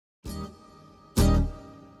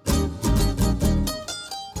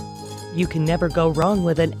You can never go wrong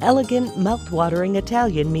with an elegant, mouth-watering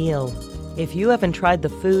Italian meal. If you haven't tried the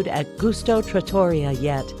food at Gusto Trattoria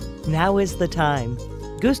yet, now is the time.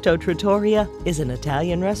 Gusto Trattoria is an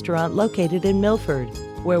Italian restaurant located in Milford,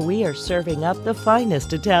 where we are serving up the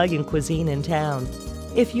finest Italian cuisine in town.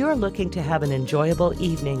 If you're looking to have an enjoyable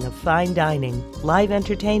evening of fine dining, live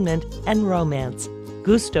entertainment, and romance,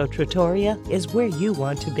 Gusto Trattoria is where you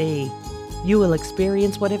want to be. You will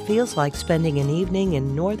experience what it feels like spending an evening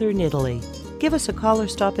in northern Italy. Give us a call or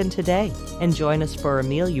stop in today and join us for a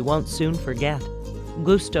meal you won't soon forget.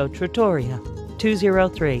 Gusto Trattoria,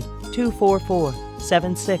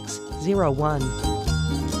 203-244-7601.